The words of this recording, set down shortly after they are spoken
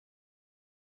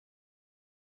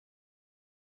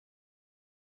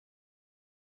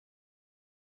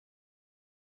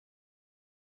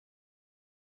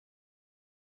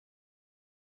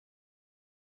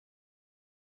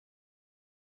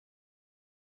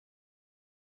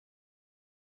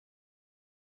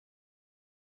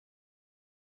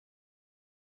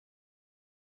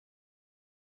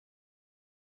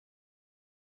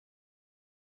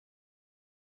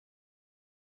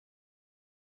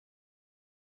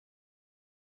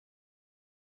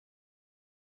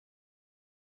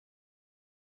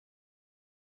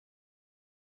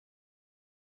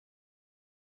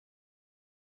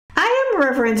I am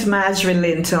Reverend Marjorie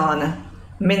Linton,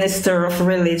 Minister of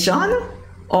Religion,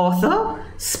 author,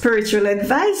 spiritual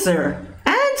advisor,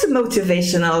 and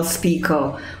motivational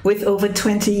speaker with over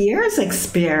 20 years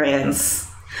experience.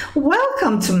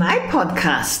 Welcome to my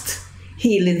podcast,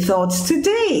 Healing Thoughts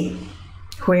Today,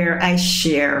 where I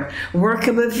share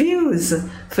workable views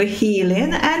for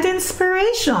healing and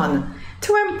inspiration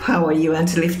to empower you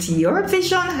and lift your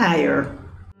vision higher.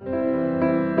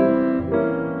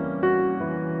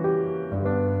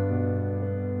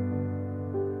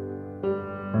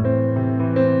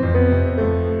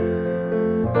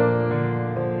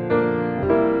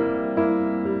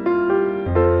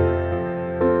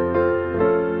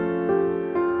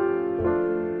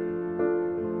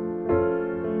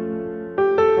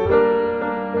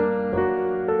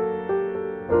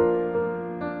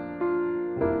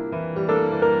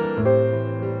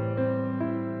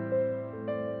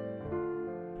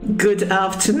 Good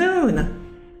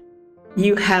afternoon.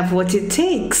 You have what it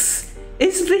takes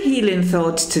is the healing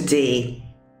thought today.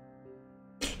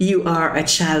 You are a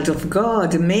child of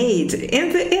God, made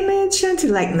in the image and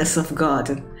likeness of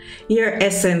God. Your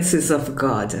essence is of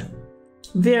God.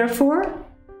 Therefore,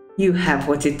 you have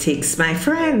what it takes, my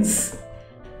friends.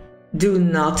 Do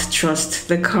not trust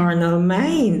the carnal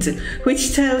mind,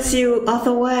 which tells you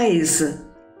otherwise.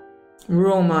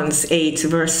 Romans 8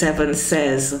 verse 7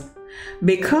 says,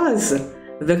 because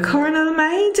the carnal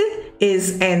mind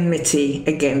is enmity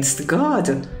against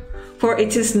God, for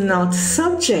it is not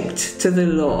subject to the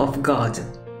law of God,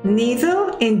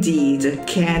 neither indeed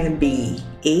can be.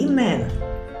 Amen.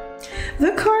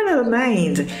 The carnal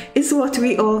mind is what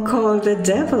we all call the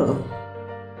devil.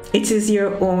 It is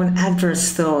your own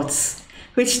adverse thoughts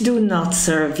which do not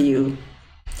serve you.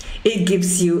 It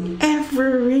gives you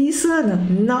every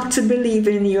reason not to believe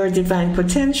in your divine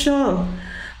potential,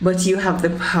 but you have the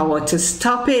power to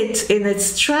stop it in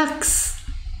its tracks.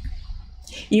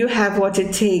 You have what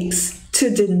it takes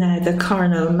to deny the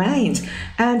carnal mind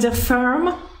and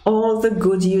affirm all the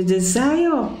good you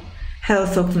desire,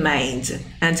 health of mind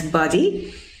and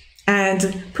body,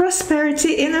 and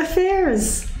prosperity in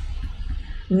affairs.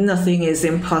 Nothing is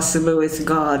impossible with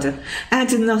God,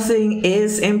 and nothing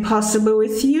is impossible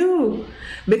with you,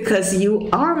 because you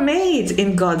are made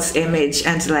in God's image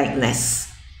and likeness.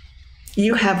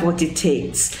 You have what it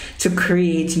takes to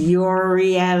create your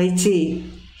reality.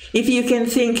 If you can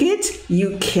think it,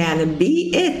 you can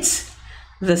be it.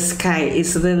 The sky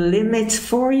is the limit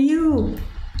for you.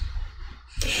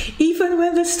 Even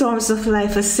when the storms of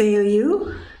life assail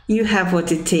you, you have what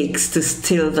it takes to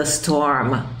still the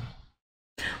storm.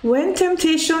 When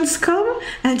temptations come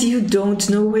and you don't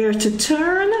know where to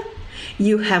turn,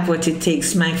 you have what it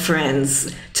takes, my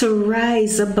friends, to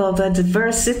rise above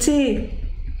adversity.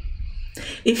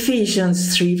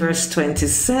 Ephesians 3 verse 20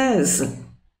 says,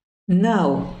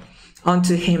 now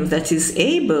unto him that is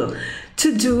able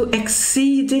to do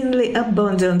exceedingly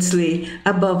abundantly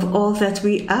above all that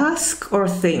we ask or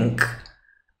think,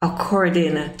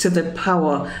 according to the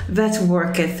power that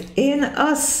worketh in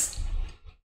us.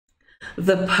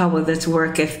 The power that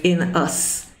worketh in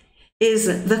us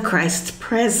is the Christ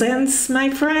presence, my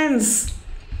friends.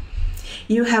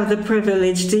 You have the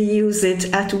privilege to use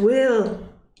it at will.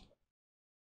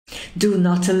 Do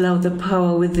not allow the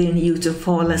power within you to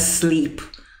fall asleep.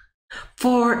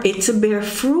 For it to bear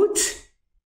fruit,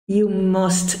 you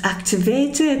must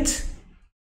activate it.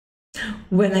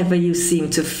 Whenever you seem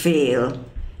to fail,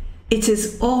 it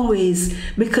is always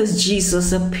because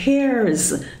Jesus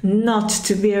appears not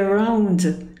to be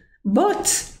around.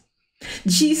 But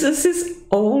Jesus is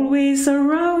always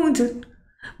around,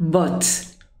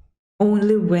 but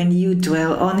only when you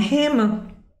dwell on him.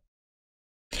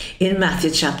 In Matthew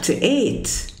chapter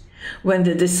 8, when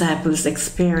the disciples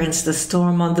experienced the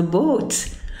storm on the boat,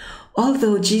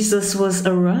 although Jesus was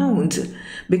around,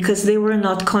 because they were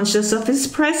not conscious of his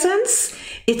presence,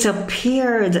 it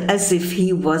appeared as if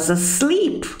he was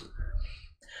asleep.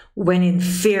 When in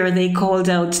fear they called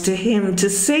out to him to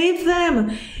save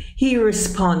them, he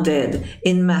responded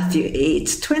in Matthew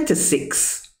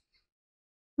 8:26,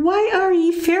 why are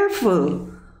ye fearful,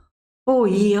 O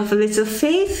ye of little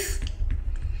faith?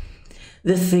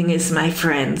 The thing is, my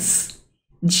friends,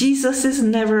 Jesus is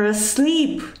never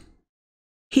asleep.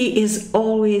 He is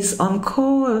always on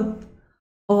call.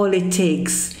 All it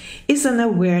takes is an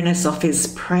awareness of his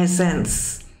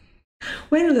presence.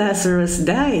 When Lazarus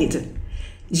died,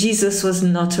 Jesus was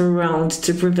not around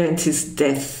to prevent his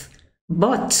death,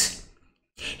 but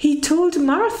he told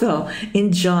Martha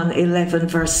in John 11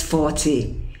 verse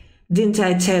 40, didn't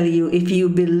I tell you if you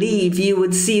believe you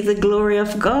would see the glory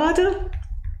of God?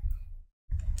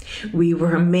 We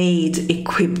were made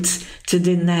equipped to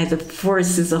deny the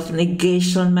forces of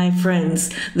negation, my friends,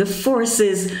 the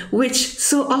forces which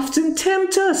so often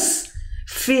tempt us: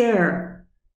 fear,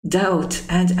 doubt,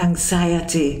 and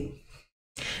anxiety.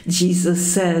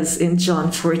 Jesus says in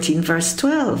John 14, verse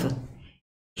 12,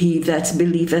 "He that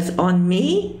believeth on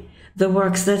me, the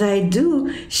works that I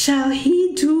do, shall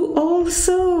he do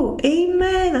also."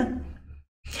 Amen.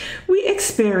 We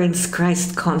experience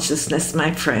Christ consciousness,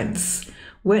 my friends,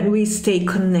 when we stay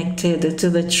connected to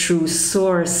the true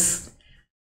source.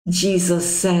 Jesus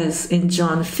says in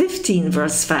John 15,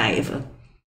 verse 5,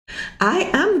 "I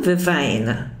am the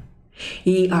vine,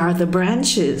 ye are the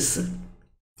branches.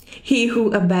 He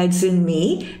who abides in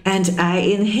me, and I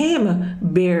in him,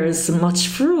 bears much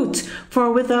fruit,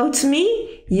 for without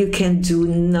me you can do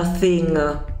nothing."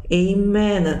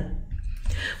 Amen.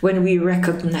 When we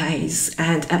recognize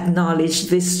and acknowledge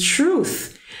this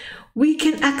truth, we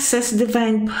can access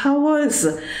divine powers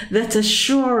that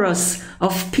assure us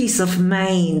of peace of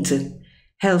mind,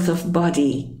 health of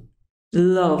body,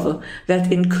 love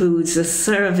that includes a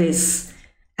service,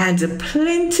 and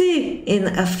plenty in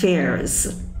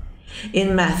affairs.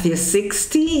 In Matthew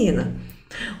 16,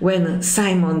 when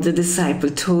Simon the disciple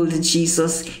told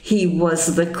Jesus he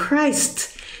was the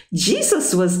Christ,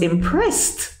 Jesus was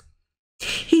impressed.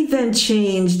 He then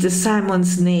changed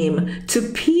Simon's name to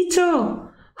Peter,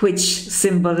 which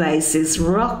symbolizes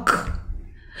rock.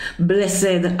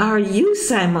 "Blessed are you,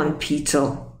 Simon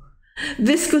Peter.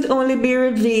 This could only be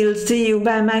revealed to you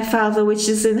by my Father which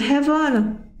is in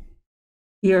heaven.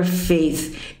 Your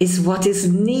faith is what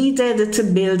is needed to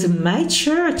build my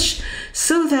church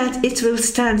so that it will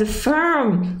stand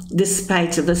firm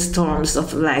despite the storms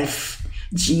of life,"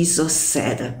 Jesus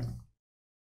said.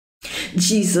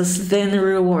 Jesus then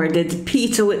rewarded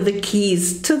Peter with the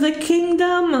keys to the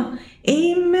kingdom.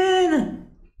 Amen.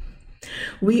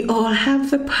 We all have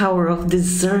the power of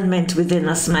discernment within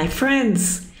us, my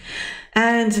friends,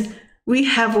 and we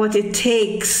have what it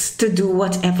takes to do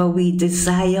whatever we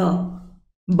desire.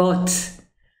 But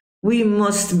we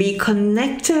must be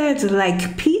connected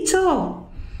like Peter.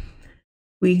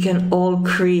 We can all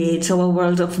create our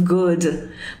world of good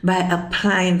by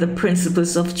applying the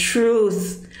principles of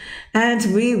truth,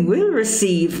 and we will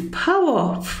receive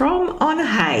power from on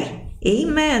high.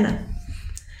 Amen.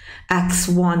 Acts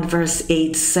 1 verse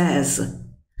 8 says,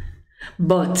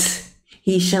 "But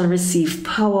he shall receive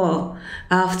power.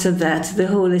 After that the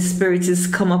Holy Spirit is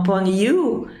come upon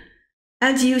you,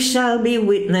 and you shall be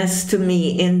witness to me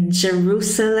in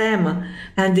Jerusalem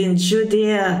and in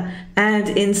Judea and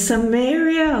in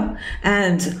Samaria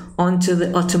and unto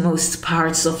the uttermost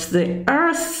parts of the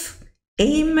earth."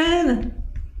 Amen.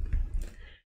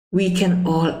 We can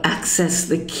all access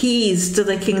the keys to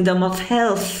the kingdom of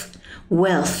health,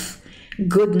 wealth,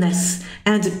 goodness,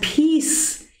 and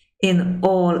peace in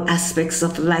all aspects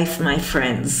of life, my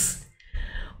friends.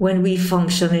 When we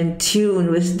function in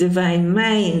tune with divine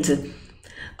mind,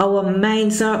 our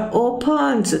minds are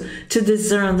opened to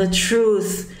discern the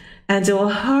truth, and our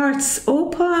hearts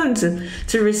opened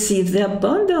to receive the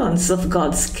abundance of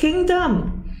God's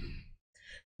kingdom.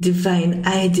 Divine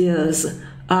ideas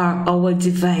are our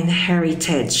divine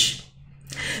heritage.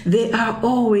 They are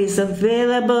always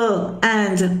available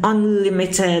and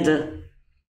unlimited.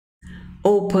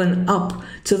 Open up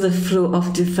to the flow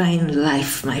of divine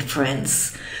life, my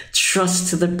friends.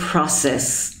 Trust the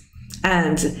process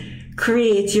and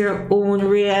create your own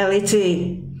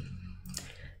reality.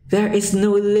 There is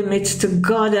no limit to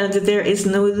God, and there is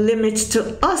no limit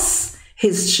to us,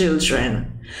 his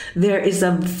children. There is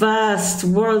a vast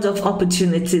world of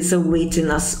opportunities awaiting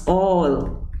us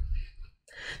all.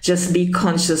 Just be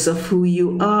conscious of who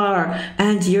you are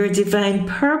and your divine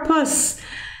purpose,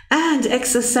 and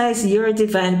exercise your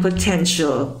divine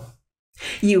potential.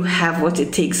 You have what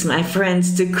it takes, my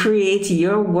friends, to create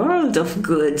your world of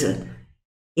good.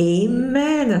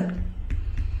 Amen.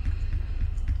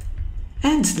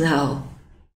 And now,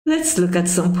 let's look at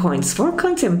some points for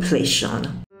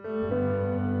contemplation.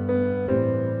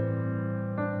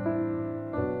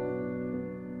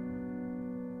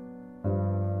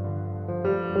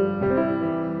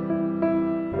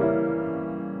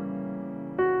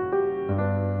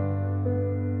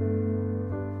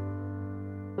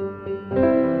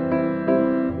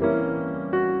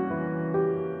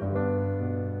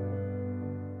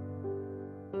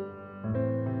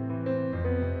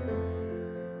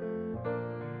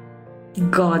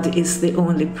 God is the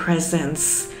only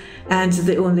presence and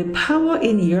the only power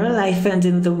in your life and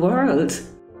in the world.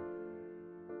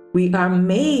 We are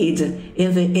made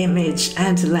in the image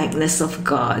and likeness of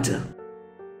God.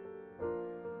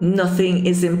 Nothing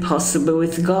is impossible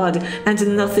with God,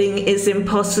 and nothing is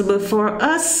impossible for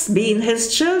us being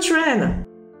His children.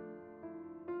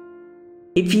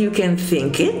 If you can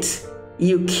think it,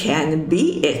 you can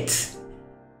be it.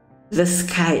 The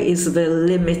sky is the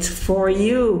limit for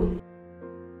you.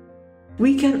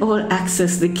 We can all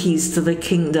access the keys to the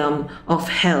kingdom of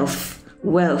health,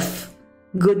 wealth,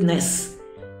 goodness,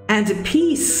 and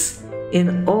peace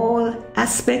in all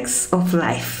aspects of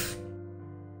life.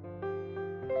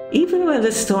 Even when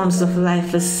the storms of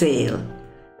life assail,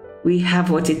 we have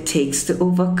what it takes to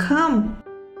overcome.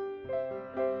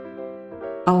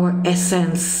 Our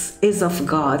essence is of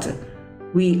God.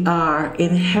 We are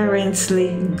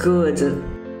inherently good.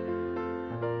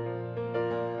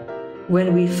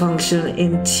 When we function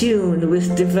in tune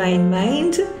with divine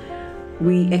mind,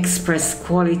 we express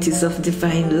qualities of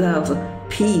divine love,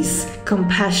 peace,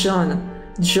 compassion,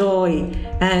 joy,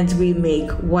 and we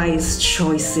make wise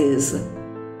choices.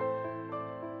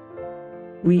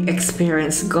 We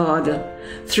experience God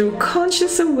through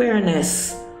conscious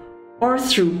awareness or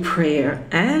through prayer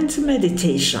and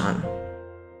meditation.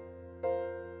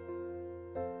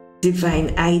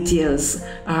 Divine ideas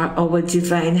are our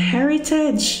divine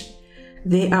heritage.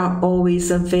 They are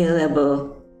always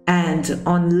available and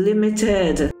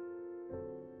unlimited.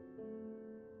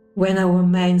 When our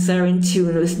minds are in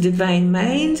tune with divine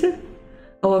mind,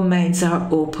 our minds are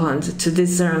opened to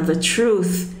discern the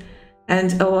truth,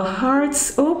 and our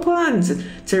hearts opened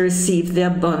to receive the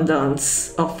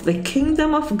abundance of the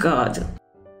kingdom of God.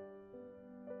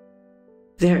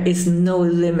 There is no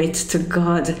limit to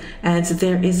God, and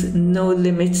there is no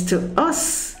limit to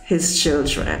us, His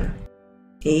children.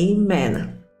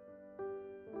 Amen.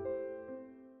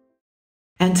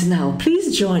 And now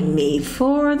please join me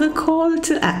for the call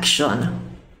to action.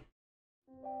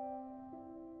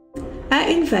 I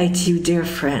invite you, dear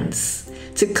friends,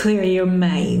 to clear your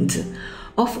mind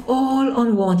of all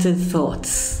unwanted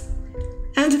thoughts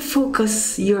and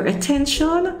focus your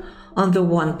attention on the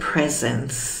one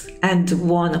presence and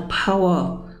one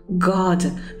power, God,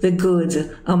 the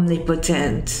good,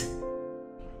 omnipotent.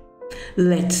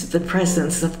 Let the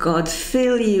presence of God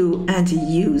fill you and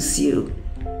use you.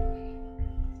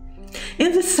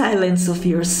 In the silence of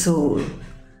your soul,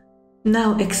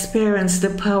 now experience the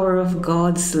power of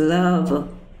God's love.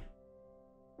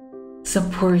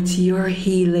 Support your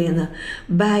healing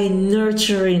by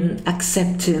nurturing,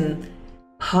 accepting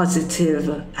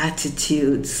positive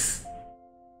attitudes.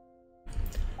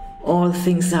 All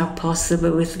things are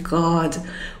possible with God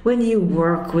when you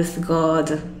work with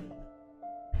God.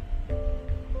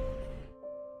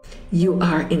 You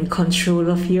are in control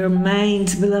of your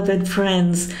mind, beloved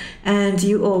friends, and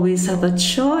you always have a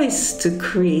choice to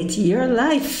create your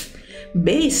life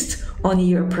based on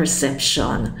your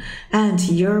perception and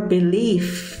your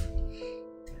belief.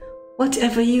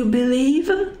 Whatever you believe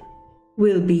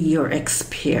will be your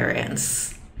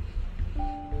experience.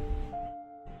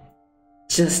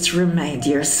 Just remind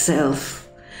yourself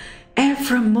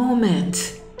every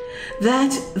moment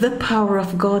that the power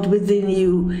of God within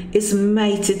you is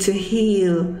mighty to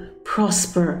heal,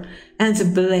 prosper,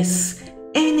 and bless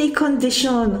any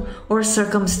condition or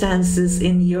circumstances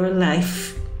in your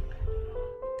life.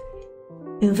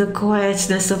 In the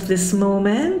quietness of this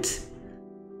moment,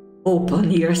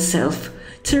 open yourself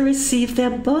to receive the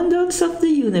abundance of the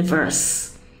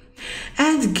universe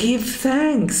and give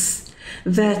thanks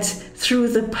that through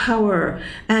the power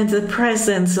and the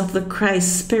presence of the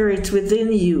Christ Spirit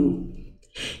within you,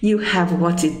 you have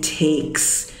what it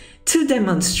takes to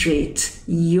demonstrate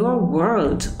your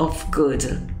world of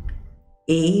good.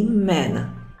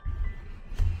 Amen.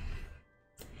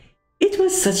 It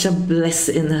was such a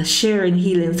blessing sharing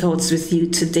healing thoughts with you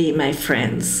today, my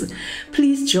friends.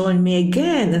 Please join me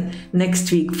again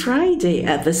next week, Friday,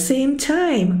 at the same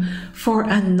time for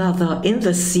another in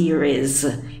the series,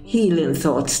 Healing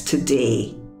Thoughts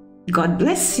Today. God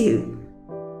bless you.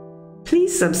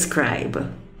 Please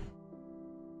subscribe.